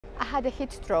I had a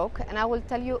heat stroke, and I will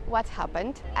tell you what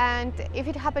happened. And if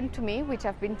it happened to me, which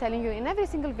I've been telling you in every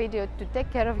single video, to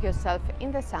take care of yourself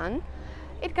in the sun,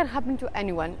 it can happen to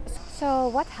anyone. So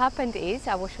what happened is,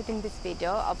 I was shooting this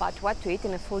video about what to eat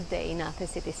in a full day in Athens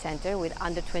city center with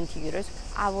under 20 euros.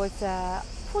 I was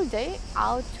full day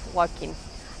out working.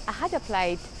 I had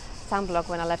applied sunblock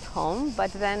when I left home,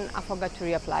 but then I forgot to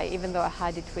reapply, even though I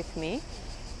had it with me,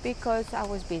 because I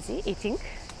was busy eating.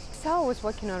 So I was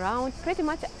walking around, pretty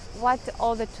much what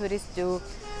all the tourists do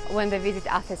when they visit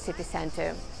Athens city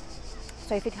center.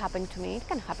 So if it happened to me, it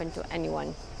can happen to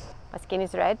anyone. My skin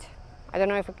is red. I don't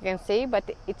know if you can see, but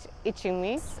it's itching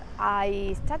me.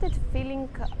 I started feeling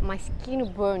my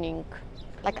skin burning.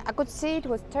 Like I could see it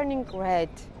was turning red.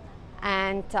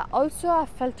 And also I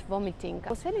felt vomiting.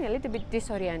 I was feeling a little bit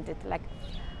disoriented. Like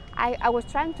I was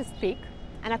trying to speak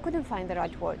and I couldn't find the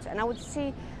right words. And I would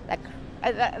see, like,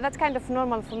 that's kind of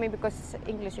normal for me because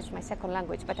English is my second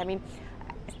language. But I mean,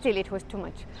 still it was too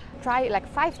much. Try like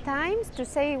 5 times to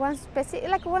say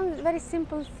one very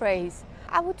simple phrase.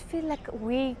 I would feel like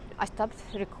weak. I stopped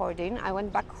recording. I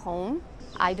went back home.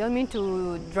 I don't mean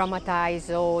to dramatize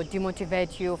or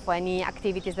demotivate you for any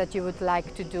activities that you would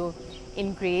like to do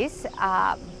in Greece,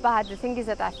 but the thing is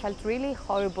that I felt really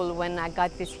horrible when I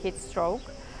got this heat stroke,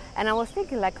 and I was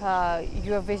thinking like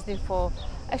you are visiting for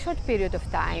a short period of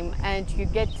time and you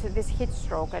get this heat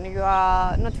stroke and you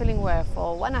are not feeling well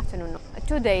for 1 afternoon,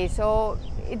 2 days, so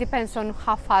it depends on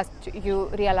how fast you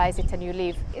realize it and you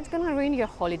leave. It's gonna ruin your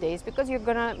holidays because you're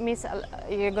gonna lose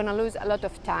a lot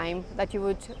of time that you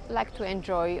would like to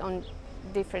enjoy on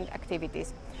different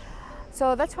activities.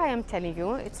 So that's why I'm telling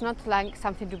you, it's not like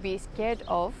something to be scared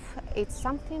of, it's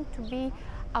something to be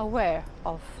aware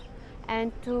of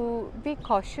and to be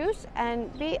cautious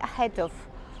and be ahead of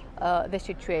the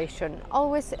situation.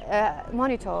 Always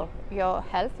monitor your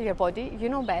health, your body, you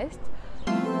know best.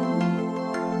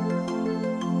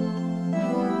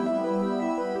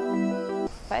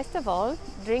 First of all,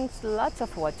 drink lots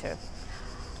of water.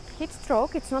 Heat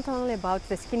stroke, it's not only about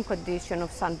the skin condition of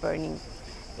sunburning.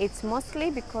 It's mostly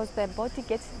because the body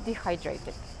gets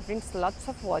dehydrated. Drinks lots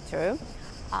of water.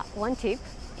 One tip,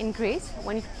 in Greece,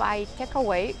 when you buy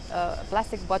takeaway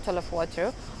plastic bottle of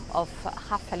water of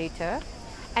half a liter,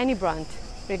 any brand,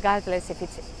 regardless if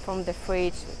it's from the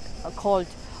fridge, cold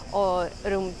or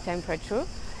room temperature,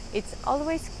 it's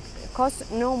always costs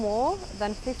no more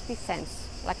than 50 cents,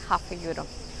 like half a euro.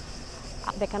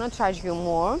 They cannot charge you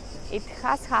more. It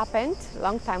has happened a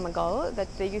long time ago that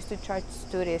they used to charge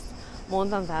tourists more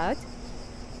than that,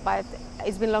 but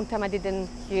it's been a long time I didn't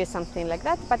hear something like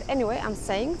that. But anyway, I'm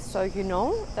saying so you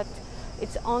know that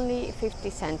it's only 50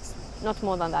 cents, not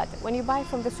more than that. When you buy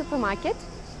from the supermarket,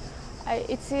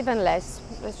 it's even less.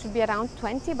 It should be around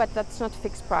 20, but that's not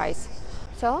fixed price.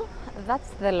 So that's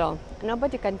the law.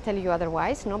 Nobody can tell you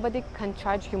otherwise. Nobody can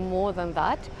charge you more than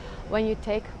that when you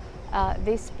take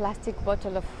this plastic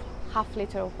bottle of half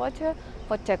liter of water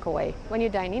for takeaway. When you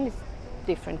dine in, it's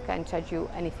different, can't charge you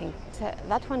anything. So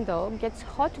that one though gets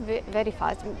hot very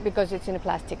fast because it's in a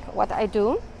plastic. What I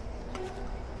do,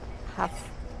 I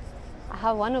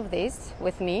have one of these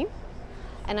with me,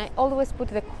 and I always put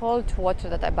the cold water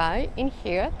that I buy in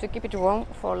here to keep it warm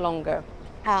for longer.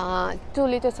 2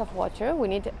 liters of water we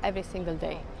need every single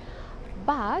day.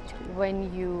 But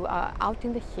when you are out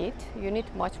in the heat, you need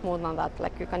much more than that.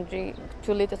 Like you can drink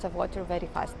 2 liters of water very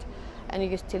fast and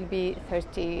you still be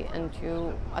thirsty and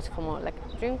you ask for more. Like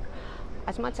drink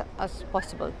as much as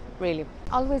possible, really.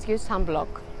 Always use sunblock.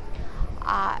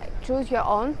 Choose your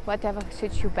own, whatever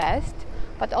suits you best,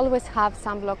 but always have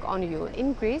sunblock on you.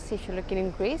 In Greece, if you're looking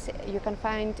in Greece, you can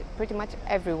find pretty much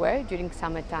everywhere during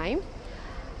summertime.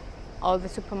 All the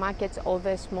supermarkets, all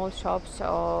the small shops,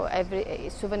 or every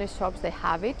souvenir shops, they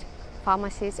have it.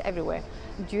 Pharmacies, everywhere.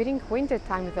 During winter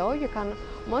time though, you can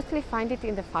mostly find it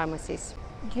in the pharmacies.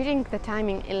 During the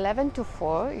timing 11 to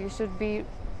 4, you should be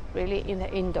really in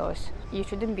the indoors. You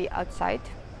shouldn't be outside,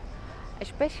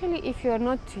 especially if you're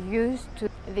not used to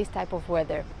this type of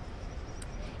weather.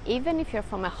 Even if you're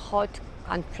from a hot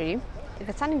country,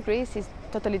 the sun in Greece is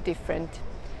totally different.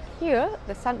 Here,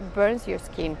 the sun burns your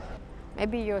skin.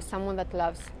 Maybe you're someone that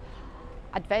loves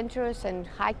adventures and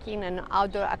hiking and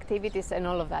outdoor activities and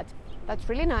all of that. That's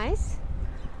really nice.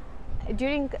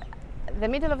 During the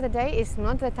middle of the day is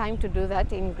not the time to do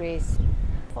that in Greece.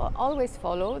 Always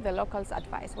follow the locals'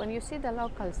 advice. When you see the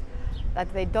locals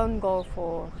that they don't go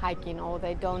for hiking or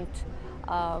they don't,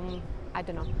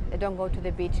 they don't go to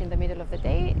the beach in the middle of the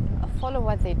day, follow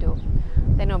what they do.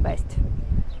 They know best.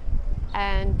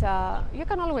 And you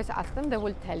can always ask them, they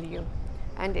will tell you.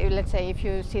 And let's say if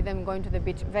you see them going to the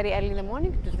beach very early in the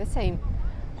morning, do the same.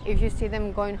 If you see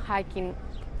them going hiking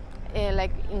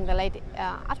like in the late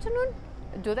afternoon,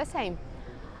 do the same.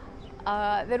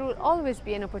 There will always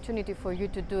be an opportunity for you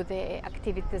to do the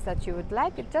activities that you would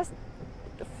like. Just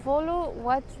follow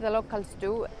what the locals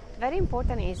do. Very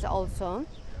important is also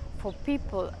for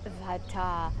people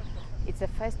that it's the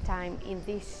first time in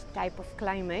this type of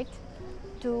climate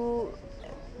to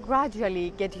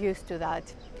gradually get used to that.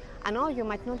 I know you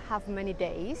might not have many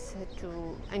days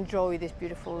to enjoy this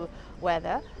beautiful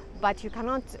weather, but you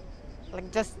cannot,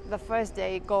 like, just the first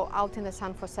day go out in the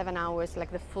sun for 7 hours,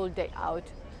 like the full day out.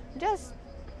 Just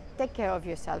take care of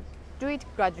yourself. Do it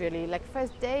gradually. Like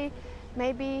first day,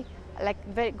 maybe like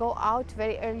go out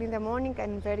very early in the morning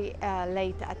and very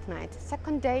late at night.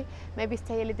 Second day, maybe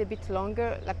stay a little bit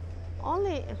longer, like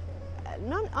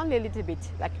not only a little bit.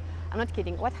 Like, I'm not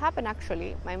kidding. What happened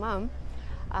actually, my mom,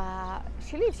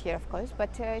 she lives here of course, but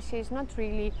she's not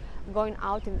really going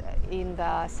out in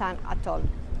the sun at all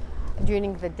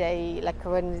during the day, like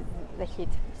when the heat.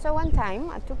 So one time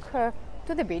I took her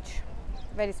to the beach,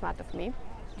 very smart of me,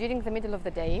 during the middle of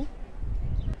the day,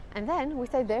 and then we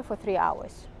stayed there for 3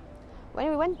 hours. When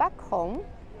we went back home,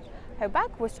 her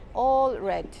back was all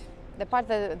red. The part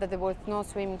that there was no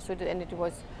swimming suit and it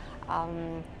was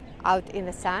out in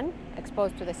the sun,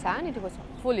 exposed to the sun, it was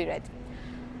fully red.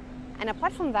 And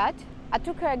apart from that, I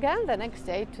took her again the next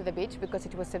day to the beach because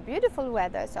it was a beautiful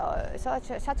weather,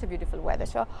 such a beautiful weather,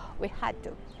 so we had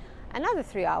to. Another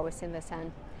 3 hours in the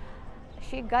sun.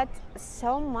 She got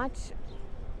so much,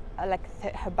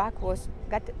 her back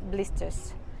got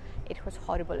blisters. It was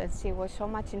horrible and she was so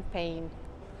much in pain.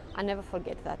 I never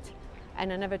forget that.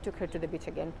 And I never took her to the beach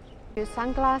again. Use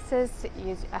sunglasses,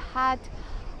 use a hat,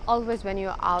 always when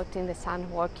you're out in the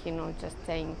sun working or just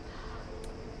staying.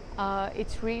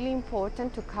 It's really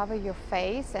important to cover your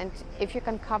face, and if you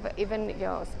can cover even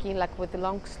your skin like with the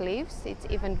long sleeves, it's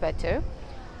even better.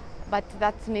 But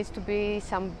that needs to be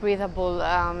some breathable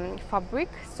fabric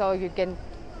so you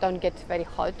don't get very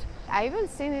hot. I even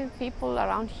seen people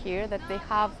around here that they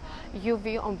have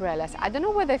UV umbrellas. I don't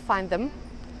know where they find them,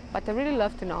 but I really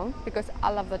love to know because I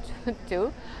love that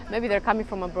too. Maybe they're coming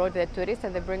from abroad, they're tourists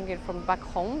and they bring it from back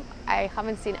home. I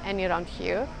haven't seen any around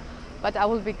here, but I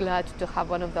will be glad to have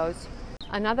one of those.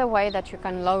 Another way that you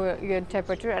can lower your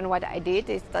temperature, and what I did,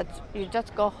 is that you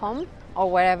just go home or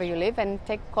wherever you live and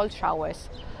take cold showers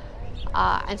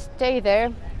and stay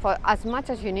there for as much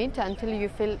as you need until you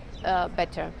feel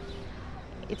better.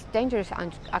 It's dangerous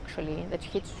actually, that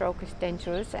heat stroke is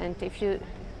dangerous, and if you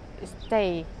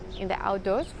stay in the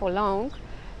outdoors for long,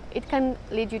 it can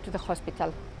lead you to the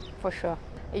hospital for sure.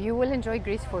 You will enjoy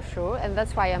Greece for sure, and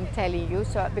that's why I'm telling you,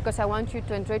 because I want you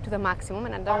to enjoy it to the maximum,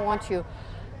 and I don't want you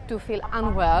to feel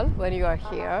unwell when you are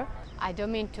here. I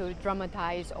don't mean to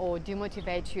dramatize or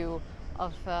demotivate you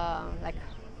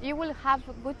you will have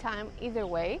a good time either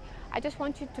way. I just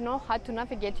want you to know how to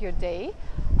navigate your day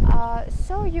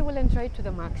so you will enjoy it to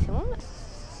the maximum.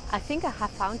 I think I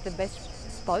have found the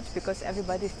best spot because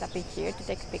everybody is stopping here to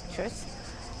take pictures,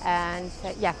 and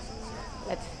yeah,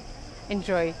 let's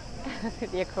enjoy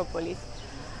the Acropolis.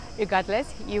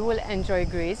 Regardless, you will enjoy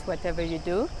Greece, whatever you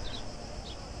do.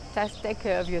 Just take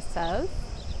care of yourself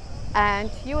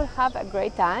and you will have a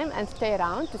great time, and stay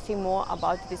around to see more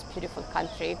about this beautiful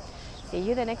country. See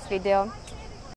you in the next video.